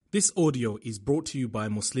This audio is brought to you by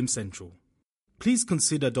Muslim Central. Please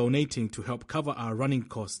consider donating to help cover our running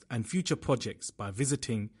costs and future projects by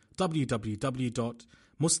visiting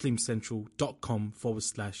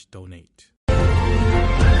www.muslimcentral.com/donate.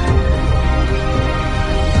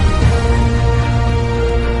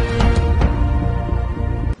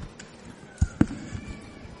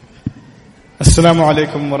 Assalamu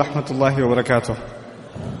alaikum wa rahmatullahi wa barakatuh.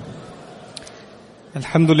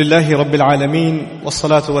 Alhamdulillahi rabbil alameen,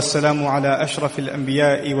 wassalatu wassalamu ala ashrafil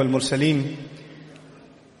anbiya'i wal mursaleen,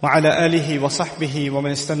 wa ala alihi wa sahbihi wa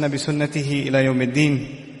man istanna bi sunnatihi ila yawmiddin.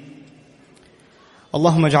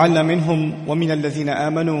 Allahumma ij'alna minhum wa min alladhina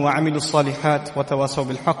amanu wa 'amilus salihat wa tawasaw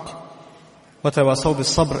bil haqq wa tawasaw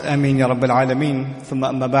bis sabr. Ameen ya rabbil alameen. Thumma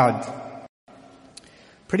amma ba'd.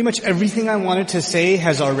 Pretty much everything I wanted to say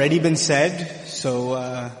has already been said, so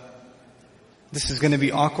this is going to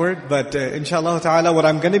be awkward, but inshallah ta'ala what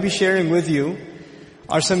I'm going to be sharing with you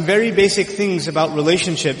are some very basic things about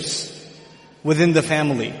relationships within the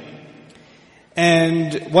family.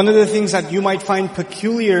 And one of the things that you might find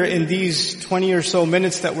peculiar in these 20 or so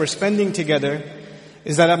minutes that we're spending together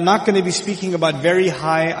is that I'm not going to be speaking about very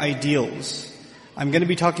high ideals. I'm going to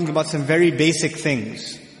be talking about some very basic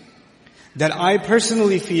things that I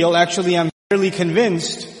personally feel, actually I'm fairly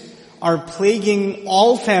convinced, are plaguing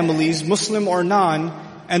all families, Muslim or non,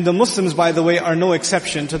 and the Muslims, by the way, are no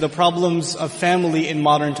exception to the problems of family in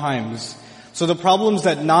modern times. So the problems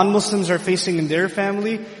that non-Muslims are facing in their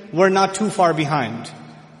family, we're not too far behind.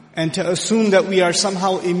 And to assume that we are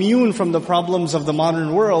somehow immune from the problems of the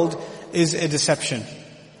modern world is a deception.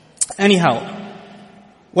 Anyhow,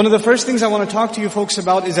 one of the first things I want to talk to you folks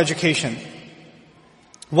about is education.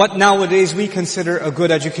 What nowadays we consider a good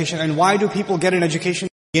education, and why do people get an education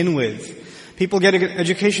to begin with? People get an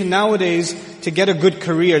education nowadays to get a good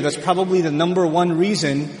career. That's probably the number one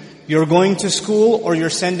reason you're going to school, or you're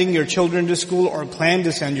sending your children to school, or plan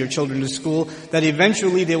to send your children to school, that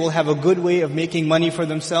eventually they will have a good way of making money for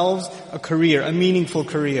themselves, a career, a meaningful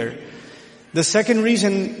career. The second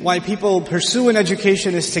reason why people pursue an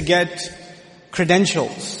education is to get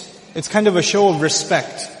credentials. It's kind of a show of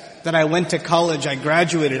respect. That I went to college, I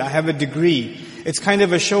graduated, I have a degree. It's kind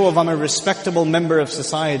of a show of I'm a respectable member of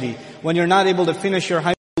society. When you're not able to finish your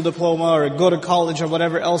high school diploma or go to college or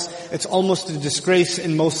whatever else, it's almost a disgrace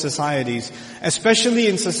in most societies. Especially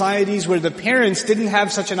in societies where the parents didn't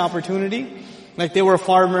have such an opportunity, like they were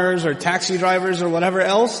farmers or taxi drivers or whatever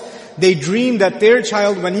else. They dream that their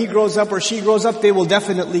child, when he grows up or she grows up, they will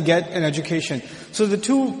definitely get an education. So the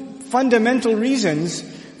two fundamental reasons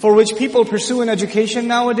for which people pursue an education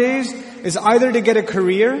nowadays is either to get a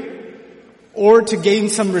career or to gain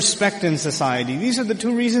some respect in society. These are the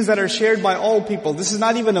two reasons that are shared by all people. This is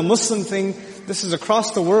not even a Muslim thing. This is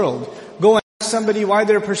across the world. Go and ask somebody why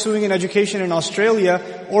they're pursuing an education in Australia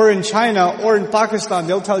or in China or in Pakistan.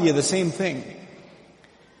 They'll tell you the same thing.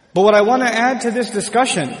 But what I want to add to this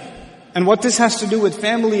discussion, and what this has to do with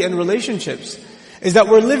family and relationships, is that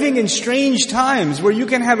we're living in strange times where you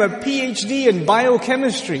can have a PhD in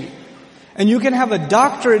biochemistry and you can have a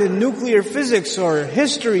doctorate in nuclear physics or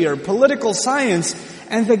history or political science,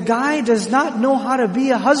 and the guy does not know how to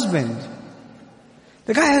be a husband.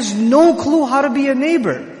 The guy has no clue how to be a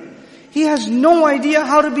neighbor. He has no idea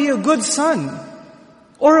how to be a good son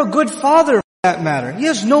or a good father for that matter. He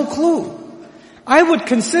has no clue. I would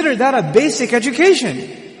consider that a basic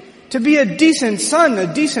education. To be a decent son,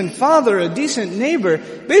 a decent father, a decent neighbor,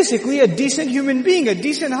 basically a decent human being, a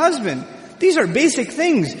decent husband. These are basic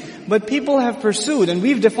things, but people have pursued, and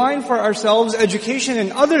we've defined for ourselves education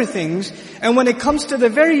and other things, and when it comes to the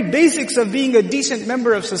very basics of being a decent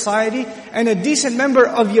member of society and a decent member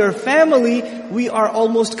of your family, we are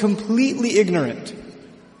almost completely ignorant.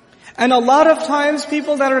 And a lot of times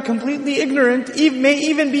people that are completely ignorant may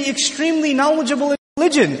even be extremely knowledgeable in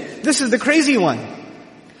religion. This is the crazy one.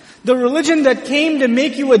 The religion that came to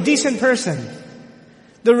make you a decent person.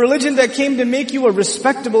 The religion that came to make you a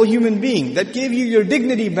respectable human being, that gave you your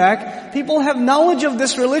dignity back. People have knowledge of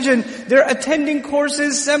this religion. They're attending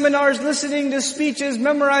courses, seminars, listening to speeches,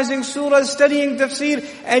 memorizing surahs, studying tafsir,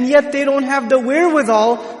 and yet they don't have the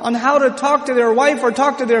wherewithal on how to talk to their wife or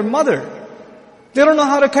talk to their mother. They don't know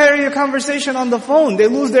how to carry a conversation on the phone. They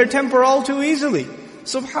lose their temper all too easily.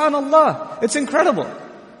 Subhanallah. It's incredible.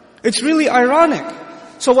 It's really ironic.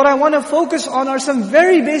 So what I want to focus on are some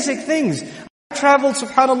very basic things. I traveled,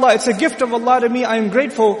 subhanAllah, it's a gift of Allah to me. I am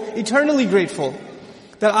grateful, eternally grateful,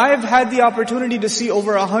 that I have had the opportunity to see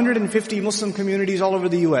over 150 Muslim communities all over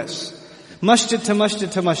the U.S. Masjid to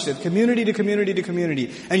masjid to masjid, community to community to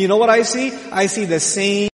community. And you know what I see? I see the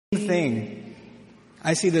same thing.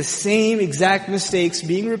 I see the same exact mistakes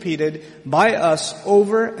being repeated by us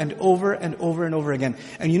over and over and over and over again.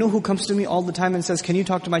 And you know who comes to me all the time and says, can you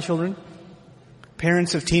talk to my children?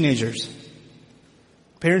 Parents of teenagers.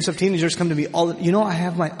 Parents of teenagers come to me I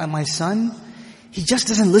have my son, he just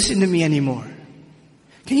doesn't listen to me anymore.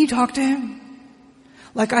 Can you talk to him?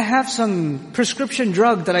 Like I have some prescription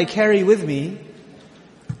drug that I carry with me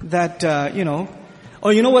that, you know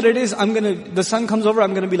what it is? The son comes over,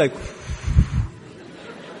 I'm gonna be like,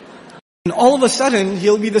 and all of a sudden,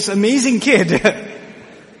 he'll be this amazing kid.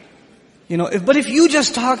 But if you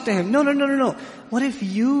just talk to him, no. What if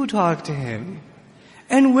you talk to him?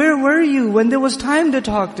 And where were you when there was time to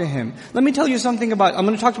talk to him? Let me tell you something I'm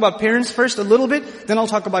going to talk about parents first a little bit, then I'll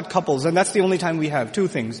talk about couples. And that's the only time we have. Two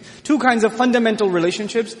things. Two kinds of fundamental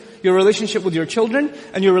relationships. Your relationship with your children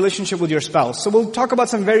and your relationship with your spouse. So we'll talk about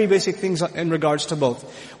some very basic things in regards to both.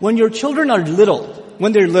 When your children are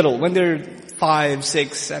when they're 5,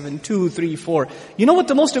 6, 7, 2, 3, 4. You know what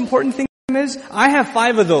the most important thing is? I have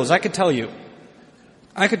 5 of those, I could tell you.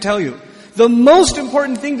 The most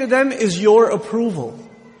important thing to them is your approval.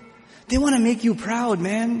 They want to make you proud,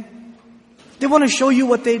 man. They want to show you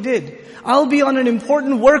what they did. I'll be on an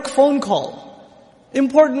important work phone call,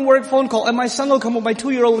 and my son will come over, my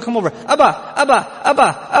 2-year-old will come over. Abba.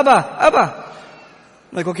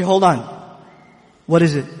 Like, okay, hold on. What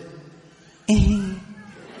is it?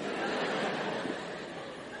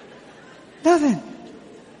 Nothing.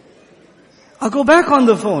 I'll go back on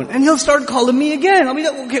the phone and he'll start calling me again. I'll be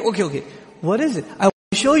like, okay. What is it? I want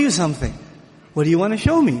to show you something. What do you want to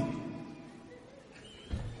show me?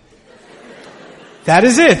 That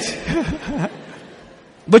is it.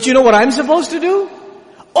 But you know what I'm supposed to do?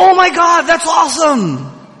 Oh my God, that's awesome.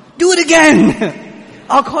 Do it again.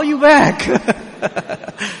 I'll call you back.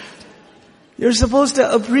 You're supposed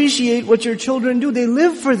to appreciate what your children do. They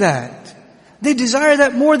live for that. They desire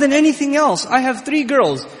that more than anything else. I have 3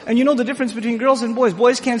 girls. And you know the difference between girls and boys.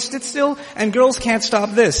 Boys can't sit still and girls can't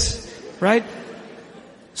stop this. Right?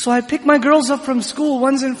 So I pick my girls up from school.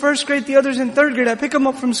 One's in 1st grade, the other's in 3rd grade. I pick them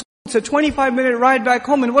up from school. It's a 25-minute ride back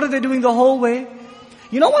home. And what are they doing the whole way?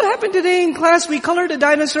 You know what happened today in class? We colored a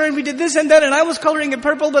dinosaur and we did this and that, and I was coloring it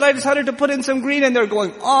purple, but I decided to put in some green, and they're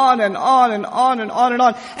going on and on and on and on and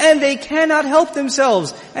on. And they cannot help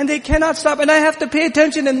themselves. And they cannot stop. And I have to pay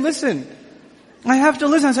attention and listen. I have to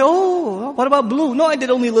listen and say, oh, what about blue? No, I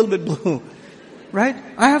did only a little bit blue. Right?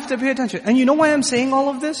 I have to pay attention. And you know why I'm saying all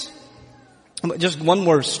of this? Just one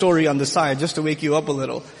more story on the side, just to wake you up a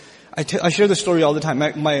little. I share this story all the time.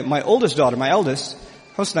 My oldest daughter, my eldest,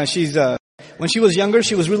 Hosna, she's, when she was younger,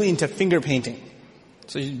 she was really into finger painting.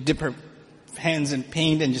 So she dip her hands in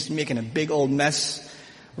paint and just making a big old mess.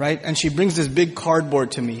 Right? And she brings this big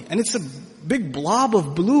cardboard to me. And it's a big blob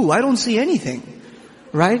of blue. I don't see anything.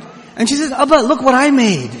 Right? And she says, Abba, look what I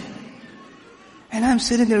made. And I'm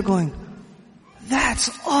sitting there going,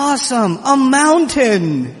 that's awesome. A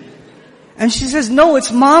mountain. And she says, no,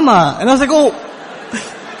 it's Mama. And I was like, oh,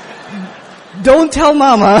 don't tell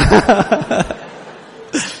Mama.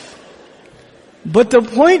 But the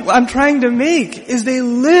point I'm trying to make is they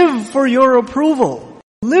live for your approval.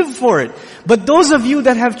 Live for it. But those of you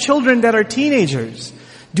that have children that are teenagers,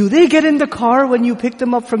 do they get in the car when you pick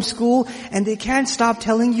them up from school and they can't stop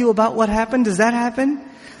telling you about what happened? Does that happen?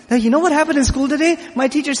 Now, you know what happened in school today? My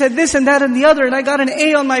teacher said this and that and the other, and I got an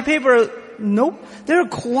A on my paper. Nope. They're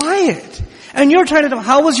quiet. And you're trying to tell them,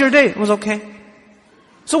 how was your day? It was okay.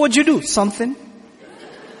 So what'd you do? Something.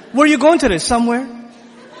 Where are you going today? Somewhere.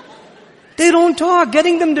 They don't talk.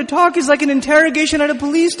 Getting them to talk is like an interrogation at a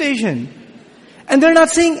police station. And they're not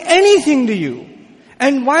saying anything to you.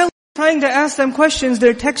 And while trying to ask them questions,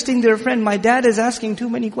 they're texting their friend, my dad is asking too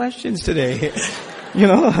many questions today. You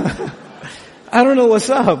know? I don't know what's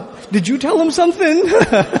up. Did you tell him something?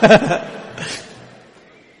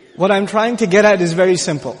 What I'm trying to get at is very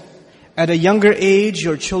simple. At a younger age,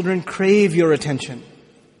 your children crave your attention.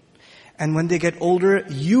 And when they get older,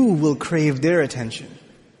 you will crave their attention.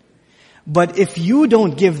 But if you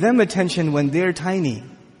don't give them attention when they're tiny,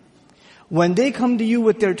 when they come to you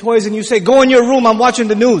with their toys and you say, go in your room, I'm watching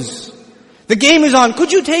the news. The game is on.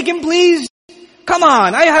 Could you take him, please? Come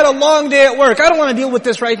on, I had a long day at work. I don't want to deal with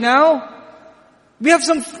this right now. I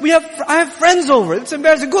have friends over. It's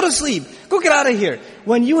embarrassing. Go to sleep. Go get out of here.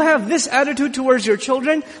 When you have this attitude towards your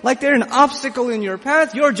children, like they're an obstacle in your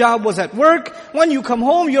path, your job was at work. When you come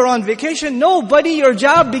home, you're on vacation. No, buddy, your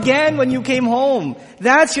job began when you came home.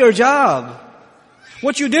 That's your job.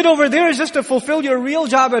 What you did over there is just to fulfill your real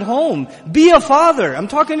job at home. Be a father. I'm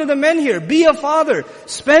talking to the men here. Be a father.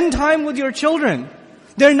 Spend time with your children.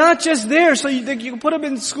 They're not just there so you put them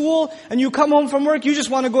in school and you come home from work, you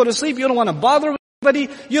just want to go to sleep. You don't want to bother with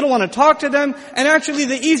anybody. You don't want to talk to them. And actually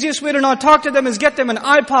the easiest way to not talk to them is get them an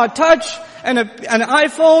iPod Touch and an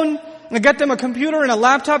iPhone, and get them a computer and a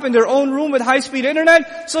laptop in their own room with high-speed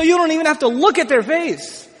internet, so you don't even have to look at their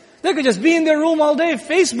face. They could just be in their room all day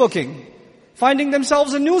Facebooking, finding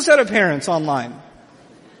themselves a new set of parents online.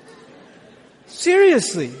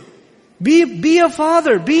 Seriously. Be a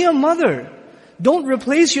father, be a mother. Don't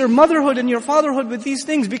replace your motherhood and your fatherhood with these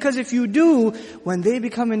things, because if you do, when they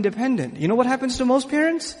become independent, you know what happens to most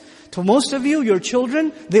parents? To most of you, your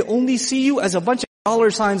children, they only see you as a bunch of dollar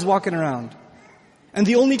signs walking around. And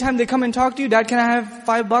the only time they come and talk to you, Dad, can I have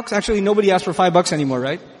 $5? Actually, nobody asks for $5 anymore,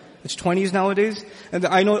 right? It's 20s nowadays. And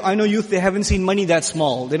I know youth, they haven't seen money that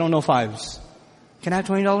small. They don't know fives. Can I have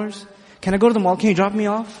 $20? Can I go to the mall? Can you drop me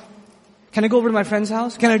off? Can I go over to my friend's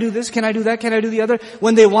house? Can I do this? Can I do that? Can I do the other?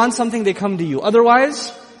 When they want something, they come to you.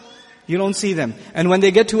 Otherwise, you don't see them. And when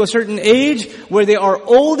they get to a certain age where they are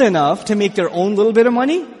old enough to make their own little bit of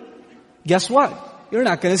money, guess what? You're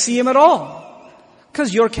not going to see him at all.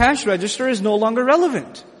 Because your cash register is no longer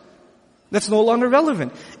relevant. That's no longer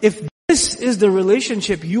relevant. If this is the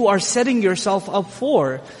relationship you are setting yourself up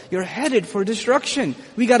for, you're headed for destruction.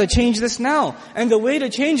 We got to change this now. And the way to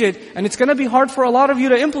change it, and it's going to be hard for a lot of you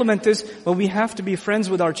to implement this, but we have to be friends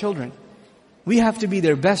with our children. We have to be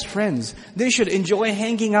their best friends. They should enjoy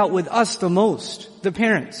hanging out with us the most, the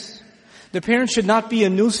parents. The parents should not be a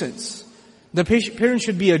nuisance. The parents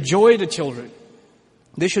should be a joy to children.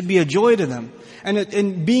 They should be a joy to them.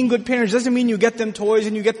 And being good parents doesn't mean you get them toys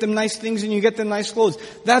and you get them nice things and you get them nice clothes.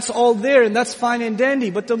 That's all there and that's fine and dandy.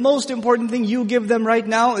 But the most important thing you give them right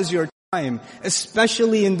now is your time.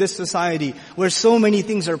 Especially in this society where so many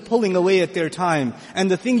things are pulling away at their time. And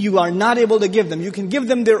the thing you are not able to give them. You can give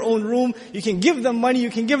them their own room. You can give them money. You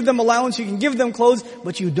can give them allowance. You can give them clothes.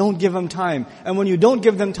 But you don't give them time. And when you don't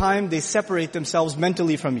give them time, they separate themselves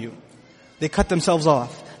mentally from you. They cut themselves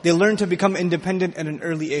off. They learn to become independent at an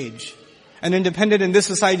early age. And independent in this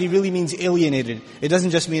society really means alienated. It doesn't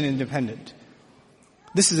just mean independent.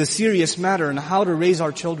 This is a serious matter on how to raise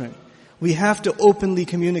our children. We have to openly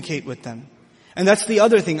communicate with them. And that's the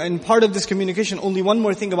other thing. And part of this communication, only one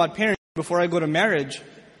more thing about parenting before I go to marriage.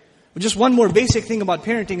 Just one more basic thing about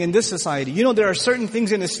parenting in this society. You know, there are certain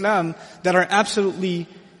things in Islam that are absolutely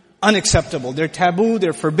unacceptable. They're taboo,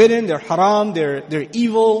 they're forbidden, they're haram, they're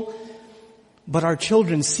evil. But our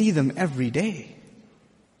children see them every day.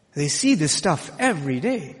 They see this stuff every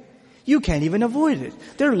day. You can't even avoid it.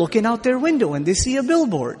 They're looking out their window and they see a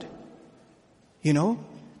billboard. You know?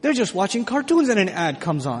 They're just watching cartoons and an ad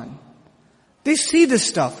comes on. They see this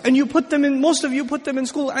stuff. And most of you put them in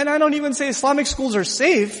school. And I don't even say Islamic schools are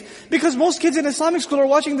safe, because most kids in Islamic school are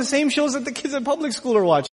watching the same shows that the kids in public school are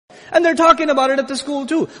watching. And they're talking about it at the school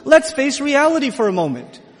too. Let's face reality for a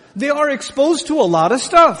moment. They are exposed to a lot of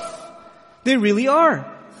stuff. They really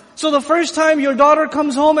are. So the first time your daughter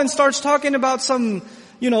comes home and starts talking about some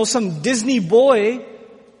Disney boy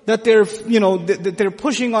that they're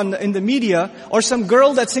pushing in the media, or some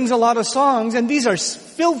girl that sings a lot of songs, and these are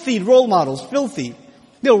filthy role models, filthy.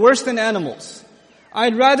 They're worse than animals.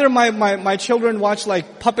 I'd rather my children watch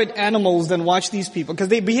like puppet animals than watch these people, because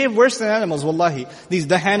they behave worse than animals, wallahi.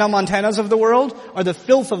 The Hannah Montanas of the world are the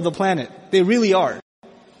filth of the planet. They really are.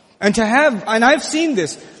 And I've seen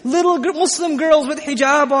this, little Muslim girls with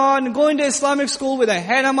hijab on, going to Islamic school with a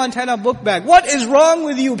Hannah Montana book bag. What is wrong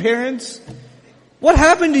with you, parents? What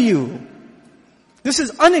happened to you? This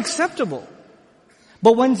is unacceptable.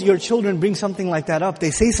 But when your children bring something like that up,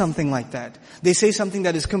 they say something like that. They say something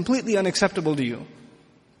that is completely unacceptable to you.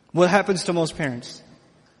 What happens to most parents?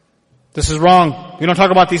 This is wrong. You don't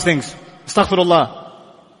talk about these things. Astaghfirullah.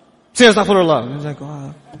 Say astaghfirullah. It's like,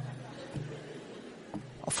 wow.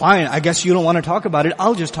 Fine, I guess you don't want to talk about it.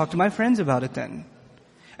 I'll just talk to my friends about it then.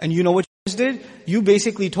 And you know what you did? You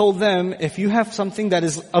basically told them, if you have something that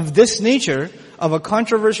is of this nature, of a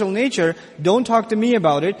controversial nature, don't talk to me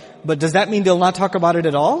about it. But does that mean they'll not talk about it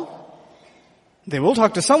at all? They will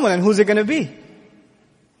talk to someone, and who's it going to be?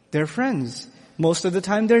 Their friends. Most of the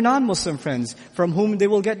time they're non-Muslim friends, from whom they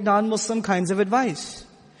will get non-Muslim kinds of advice.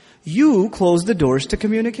 You close the doors to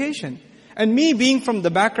communication. And me being from the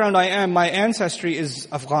background I am, my ancestry is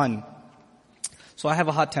Afghan. So I have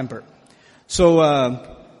a hot temper. So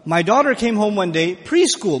my daughter came home one day,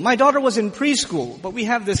 preschool. My daughter was in preschool, but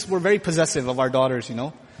we're very possessive of our daughters, you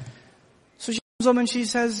know. So she comes home and she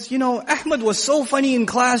says, Ahmed was so funny in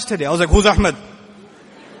class today. I was like, who's Ahmed?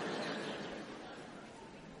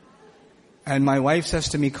 And my wife says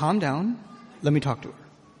to me, calm down, let me talk to her.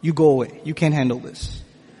 You go away. You can't handle this.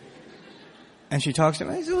 And she talks to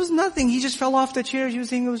him. I said, it was nothing. He just fell off the chair. She was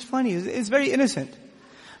saying it was funny. It's very innocent.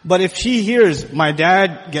 But if she hears, my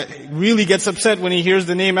dad really gets upset when he hears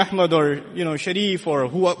the name Ahmad or, Sharif or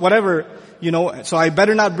whatever, so I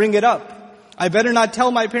better not bring it up. I better not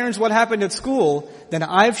tell my parents what happened at school, then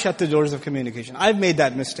I've shut the doors of communication. I've made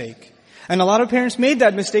that mistake. And a lot of parents made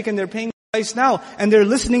that mistake and they're paying the price now. And they're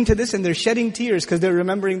listening to this and they're shedding tears because they're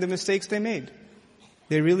remembering the mistakes they made.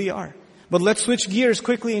 They really are. But let's switch gears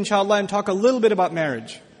quickly, inshallah, and talk a little bit about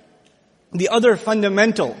marriage. The other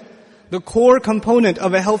fundamental, the core component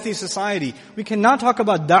of a healthy society. We cannot talk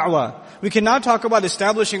about da'wah. We cannot talk about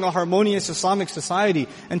establishing a harmonious Islamic society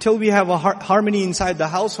until we have a harmony inside the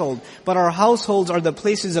household. But our households are the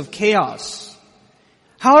places of chaos.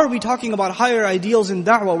 How are we talking about higher ideals in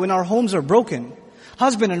da'wah when our homes are broken?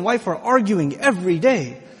 Husband and wife are arguing every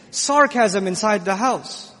day. Sarcasm inside the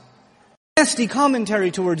house. Nasty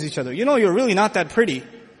commentary towards each other. You're really not that pretty.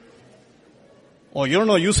 Oh, you don't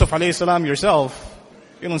know Yusuf alayhi salam yourself.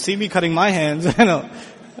 You don't see me cutting my hands.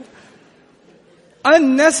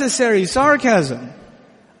 Unnecessary sarcasm.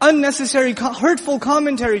 Unnecessary hurtful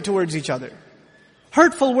commentary towards each other.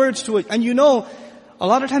 Hurtful words to it. And a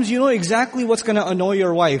lot of times you know exactly what's going to annoy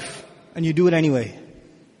your wife. And you do it anyway.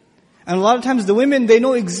 And a lot of times the women, they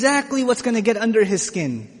know exactly what's going to get under his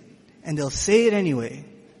skin. And they'll say it anyway.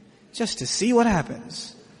 Just to see what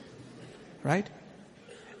happens. Right?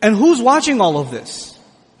 And who's watching all of this?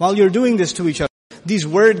 While you're doing this to each other. These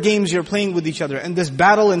word games you're playing with each other. And this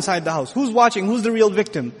battle inside the house. Who's watching? Who's the real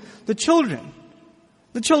victim? The children.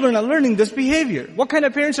 The children are learning this behavior. What kind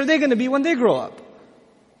of parents are they going to be when they grow up?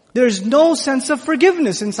 There's no sense of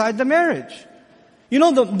forgiveness inside the marriage.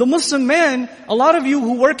 The Muslim man, a lot of you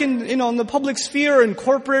who work in the public sphere and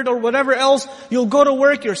corporate or whatever else, you'll go to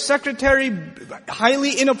work, your secretary,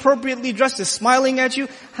 highly inappropriately dressed, is smiling at you.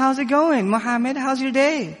 How's it going, Muhammad? How's your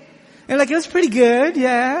day? And like, it's pretty good,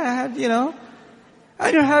 yeah,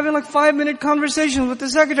 and you're having 5-minute conversations with the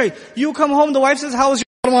secretary. You come home, the wife says, how was your...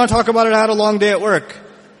 I don't want to talk about it, I had a long day at work.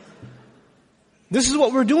 This is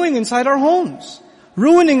what we're doing inside our homes.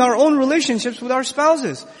 Ruining our own relationships with our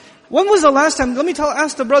spouses. When was the last time,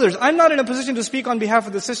 ask the brothers. I'm not in a position to speak on behalf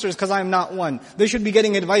of the sisters because I'm not one. They should be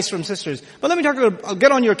getting advice from sisters. But I'll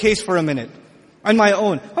get on your case for a minute. On my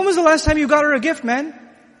own. When was the last time you got her a gift, man?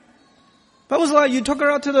 When was the last, you took her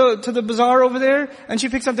out to the bazaar over there and she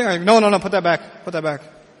picked something like, no, put that back.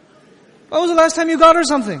 When was the last time you got her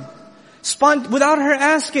something? Without her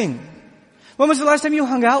asking. When was the last time you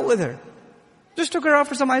hung out with her? Just took her out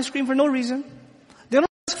for some ice cream for no reason. They don't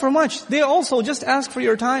ask for much. They also just ask for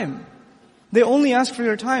your time. They only ask for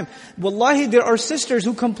your time. Wallahi, there are sisters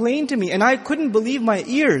who complain to me, and I couldn't believe my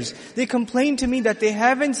ears. They complain to me that they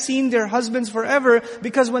haven't seen their husbands forever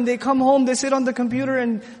because when they come home, they sit on the computer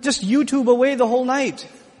and just YouTube away the whole night.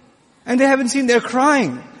 And they haven't seen, they're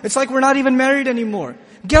crying. It's like we're not even married anymore.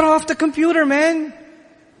 Get off the computer, man.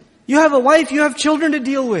 You have a wife, you have children to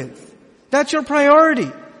deal with. That's your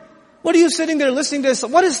priority. What are you sitting there listening to?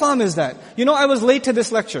 What Islam is that? I was late to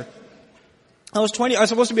this lecture. I was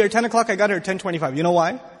supposed to be here at 10 o'clock, I got here at 10:25. You know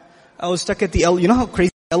why? I was stuck at you know how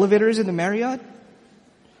crazy the elevator is in the Marriott?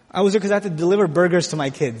 I was there because I had to deliver burgers to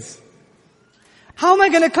my kids. How am I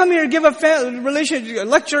going to come here and give a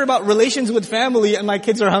lecture about relations with family and my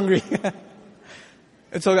kids are hungry?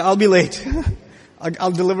 It's okay, I'll be late.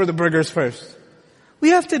 I'll deliver the burgers first. We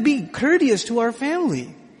have to be courteous to our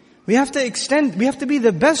family. We have to be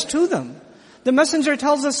the best to them. The Messenger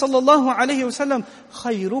tells us, sallallahu alayhi wa sallam,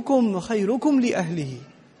 khayrukum li ahlihi.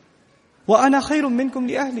 Wa ana khayrum minkum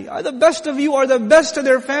li ahli. The best of you are the best to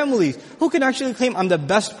their families. Who can actually claim,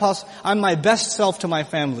 I'm my best self to my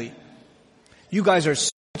family? You guys are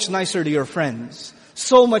so much nicer to your friends.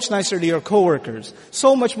 So much nicer to your coworkers.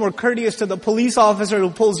 So much more courteous to the police officer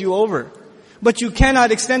who pulls you over. But you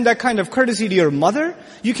cannot extend that kind of courtesy to your mother?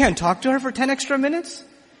 You can't talk to her for 10 extra minutes?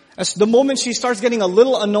 As the moment she starts getting a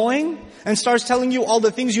little annoying and starts telling you all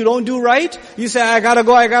the things you don't do right, you say, I gotta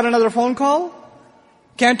go, I got another phone call.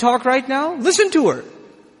 Can't talk right now? Listen to her.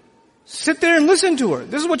 Sit there and listen to her.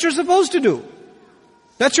 This is what you're supposed to do.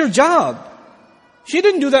 That's your job. She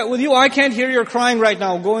didn't do that with you. I can't hear your crying right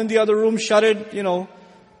now. Go in the other room, shut it,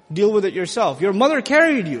 deal with it yourself. Your mother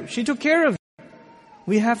carried you. She took care of you.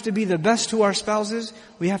 We have to be the best to our spouses.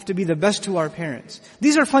 We have to be the best to our parents.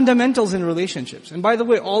 These are fundamentals in relationships. And by the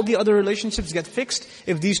way, all the other relationships get fixed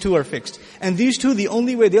if these two are fixed. And these two, the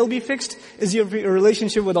only way they'll be fixed is your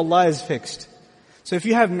relationship with Allah is fixed. So if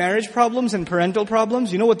you have marriage problems and parental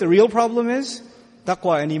problems, you know what the real problem is?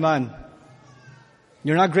 Taqwa and iman.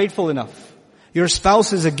 You're not grateful enough. Your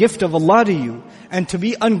spouse is a gift of Allah to you. And to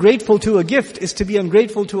be ungrateful to a gift is to be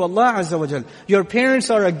ungrateful to Allah Azza wa Jal. Your parents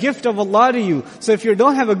are a gift of Allah to you. So if you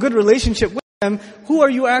don't have a good relationship with them, who are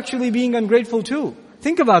you actually being ungrateful to?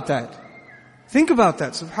 Think about that. Think about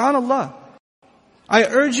that. Subhanallah. I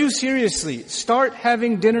urge you seriously, start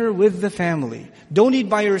having dinner with the family. Don't eat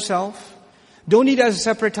by yourself. Don't eat as a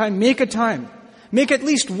separate time. Make a time. Make at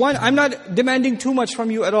least one. I'm not demanding too much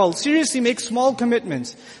from you at all. Seriously, make small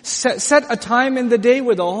commitments. Set a time in the day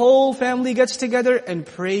where the whole family gets together and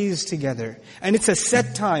prays together. And it's a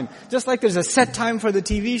set time. Just like there's a set time for the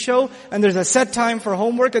TV show, and there's a set time for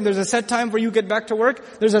homework, and there's a set time for you get back to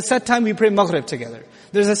work. There's a set time we pray Maghrib together.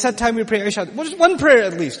 There's a set time we pray Isha. Just one prayer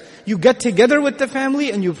at least. You get together with the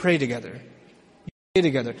family and you pray together. You pray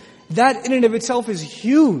together. That in and of itself is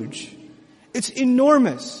huge. It's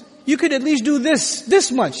enormous. You could at least do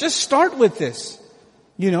this much. Just start with this,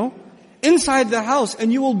 inside the house,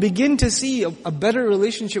 and you will begin to see a better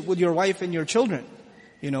relationship with your wife and your children,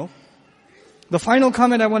 The final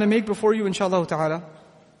comment I want to make before you, inshallah ta'ala,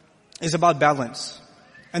 is about balance.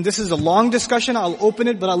 And this is a long discussion. I'll open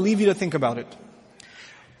it, but I'll leave you to think about it.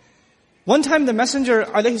 One time the Messenger,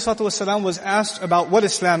 alayhi salatu wasalam, was asked about what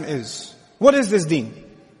Islam is. What is this deen?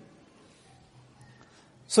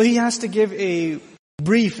 So he has to give a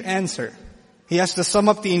brief answer. He has to sum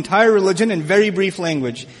up the entire religion in very brief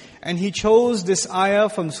language. And he chose this ayah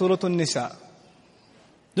from Surah An-Nisa.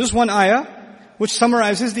 This one ayah, which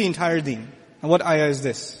summarizes the entire deen. And what ayah is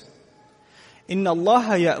this? إِنَّ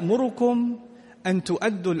اللَّهَ يَأْمُرُكُمْ أَن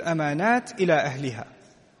تُؤَدُّوا الْأَمَانَاتِ إِلَىٰ أَهْلِهَا.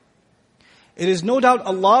 It is no doubt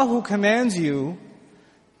Allah who commands you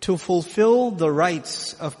to fulfill the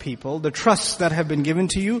rights of people, the trusts that have been given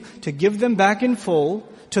to you, to give them back in full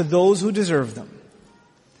to those who deserve them.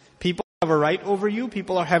 People have a right over you,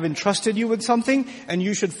 people have entrusted you with something, and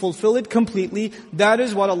you should fulfill it completely. That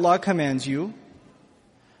is what Allah commands you.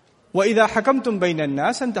 وَإِذَا حَكَمْتُمْ بَيْنَ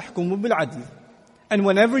النَّاسِ أَن تَحْكُمُوا بِالْعَدْلِ. And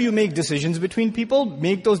whenever you make decisions between people,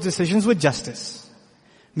 make those decisions with justice.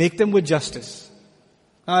 Make them with justice.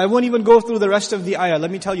 I won't even go through the rest of the ayah.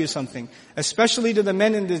 Let me tell you something. Especially to the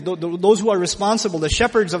men and those who are responsible, the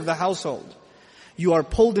shepherds of the household. You are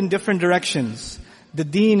pulled in different directions. The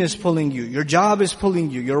deen is pulling you. Your job is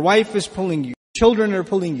pulling you. Your wife is pulling you. Children are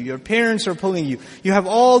pulling you. Your parents are pulling you. You have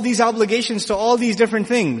all these obligations to all these different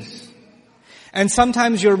things. And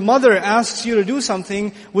sometimes your mother asks you to do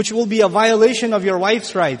something which will be a violation of your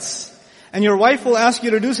wife's rights. And your wife will ask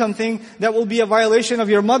you to do something that will be a violation of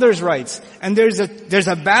your mother's rights. And there's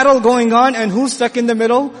a battle going on, and who's stuck in the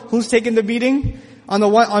middle? Who's taking the beating?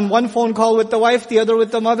 On one phone call with the wife, the other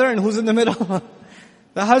with the mother, and who's in the middle?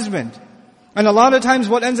 The husband. And a lot of times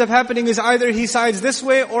what ends up happening is either he sides this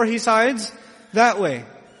way or he sides that way.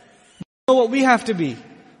 You know what we have to be?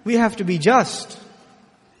 We have to be just.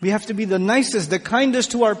 We have to be the nicest, the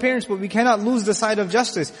kindest to our parents, but we cannot lose the side of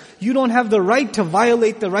justice. You don't have the right to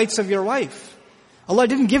violate the rights of your wife. Allah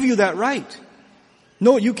didn't give you that right.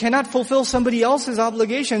 No, you cannot fulfill somebody else's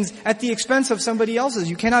obligations at the expense of somebody else's.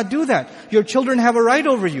 You cannot do that. Your children have a right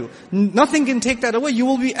over you. Nothing can take that away. You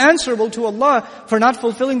will be answerable to Allah for not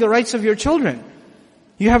fulfilling the rights of your children.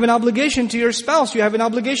 You have an obligation to your spouse. You have an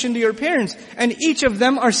obligation to your parents. And each of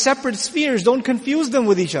them are separate spheres. Don't confuse them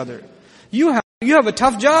with each other. You have a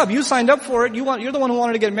tough job. You signed up for it. You're the one who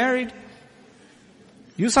wanted to get married.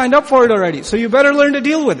 You signed up for it already. So you better learn to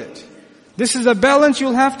deal with it. This is a balance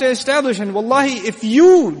you'll have to establish. And wallahi, if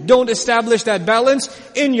you don't establish that balance,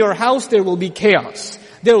 in your house there will be chaos.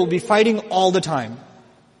 There will be fighting all the time.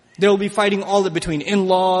 There will be fighting between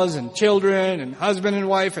in-laws and children and husband and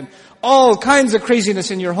wife and all kinds of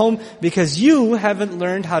craziness in your home because you haven't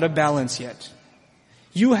learned how to balance yet.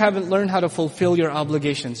 You haven't learned how to fulfill your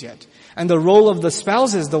obligations yet. And the role of the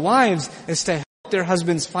spouses, the wives, is to help their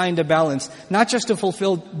husbands find a balance. Not just to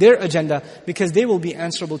fulfill their agenda, because they will be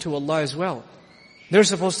answerable to Allah as well. They're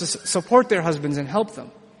supposed to support their husbands and help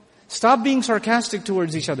them. Stop being sarcastic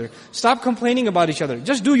towards each other. Stop complaining about each other.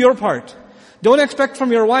 Just do your part. Don't expect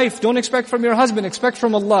from your wife, don't expect from your husband, expect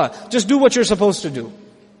from Allah. Just do what you're supposed to do.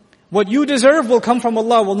 What you deserve will come from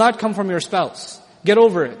Allah, will not come from your spouse. Get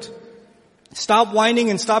over it. Stop whining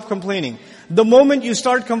and stop complaining. The moment you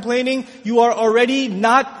start complaining, you are already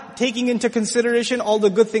not taking into consideration all the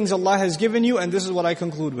good things Allah has given you, and this is what I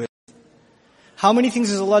conclude with. How many things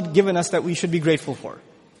has Allah given us that we should be grateful for?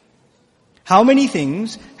 How many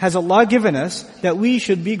things has Allah given us that we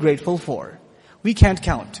should be grateful for? We can't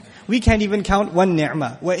count. We can't even count one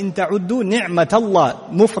ni'mah. وَإِن تَعُدُّوا نِعْمَةَ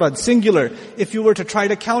اللَّهِ mufrad, singular. If you were to try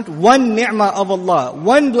to count one ni'mah of Allah,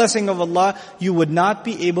 one blessing of Allah, you would not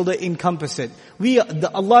be able to encompass it.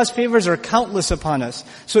 Allah's favors are countless upon us.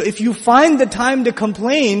 So if you find the time to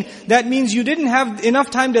complain, that means you didn't have enough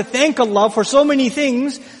time to thank Allah for so many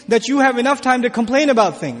things that you have enough time to complain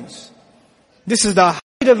about things. This is the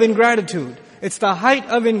height of ingratitude. It's the height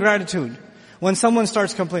of ingratitude. When someone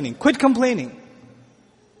starts complaining, quit complaining.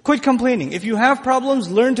 Quit complaining. If you have problems,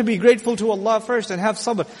 learn to be grateful to Allah first and have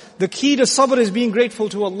sabr. The key to sabr is being grateful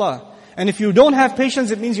to Allah. And if you don't have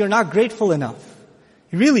patience, it means you're not grateful enough.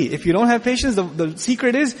 Really, if you don't have patience, the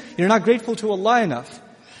secret is you're not grateful to Allah enough.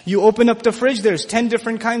 You open up the fridge, there's 10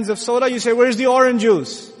 different kinds of soda. You say, where's the orange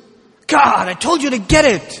juice? God, I told you to get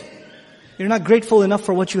it. You're not grateful enough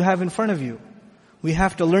for what you have in front of you. We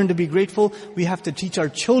have to learn to be grateful. We have to teach our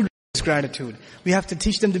children this gratitude. We have to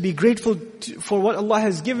teach them to be grateful for what Allah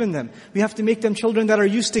has given them. We have to make them children that are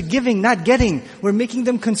used to giving, not getting. We're making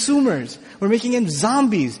them consumers. We're making them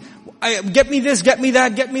zombies. Get me this, get me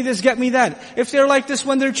that, get me this, get me that. If they're like this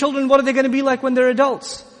when they're children, what are they going to be like when they're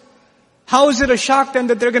adults? How is it a shock then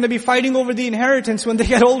that they're going to be fighting over the inheritance when they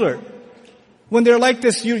get older? When they're like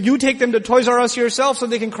this, you take them to Toys R Us yourself so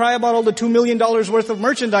they can cry about all the $2 million worth of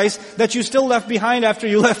merchandise that you still left behind after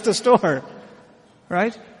you left the store.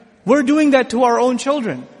 Right? We're doing that to our own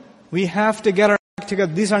children. We have to get our act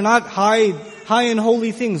together. These are not high and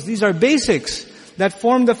holy things. These are basics that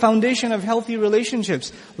form the foundation of healthy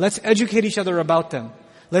relationships. Let's educate each other about them.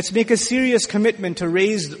 Let's make a serious commitment to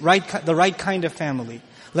raise the right kind of family.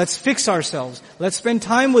 Let's fix ourselves. Let's spend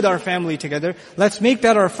time with our family together. Let's make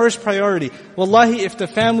that our first priority. Wallahi, if the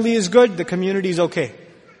family is good, the community is okay.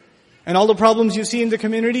 And all the problems you see in the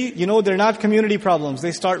community, they're not community problems.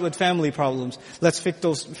 They start with family problems. Let's fix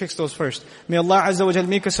those first. May Allah Azza wa Jal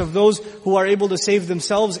make us of those who are able to save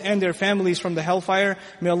themselves and their families from the hellfire.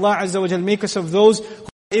 May Allah Azza wa Jal make us of those who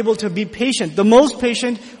are able to be patient, the most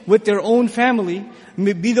patient with their own family,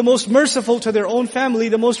 be the most merciful to their own family,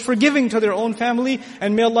 the most forgiving to their own family,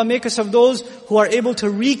 and may Allah make us of those who are able to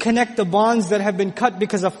reconnect the bonds that have been cut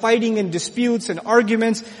because of fighting and disputes and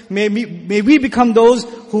arguments. May we become those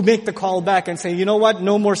who make the call back and say, you know what,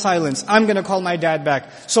 no more silence. I'm going to call my dad back.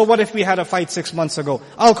 So what if we had a fight 6 months ago?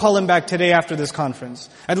 I'll call him back today after this conference.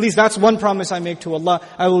 At least that's one promise I make to Allah.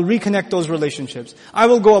 I will reconnect those relationships. I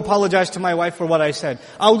will go apologize to my wife for what I said.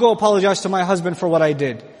 I'll go apologize to my husband for what I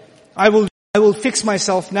did. I will fix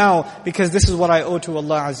myself now because this is what I owe to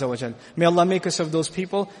Allah Azza wa Jal. May Allah make us of those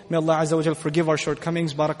people. May Allah Azza wa Jal forgive our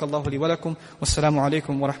shortcomings. Barakallahu li wa lakum. Wassalamu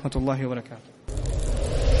alaikum wa rahmatullahi wa barakatuh.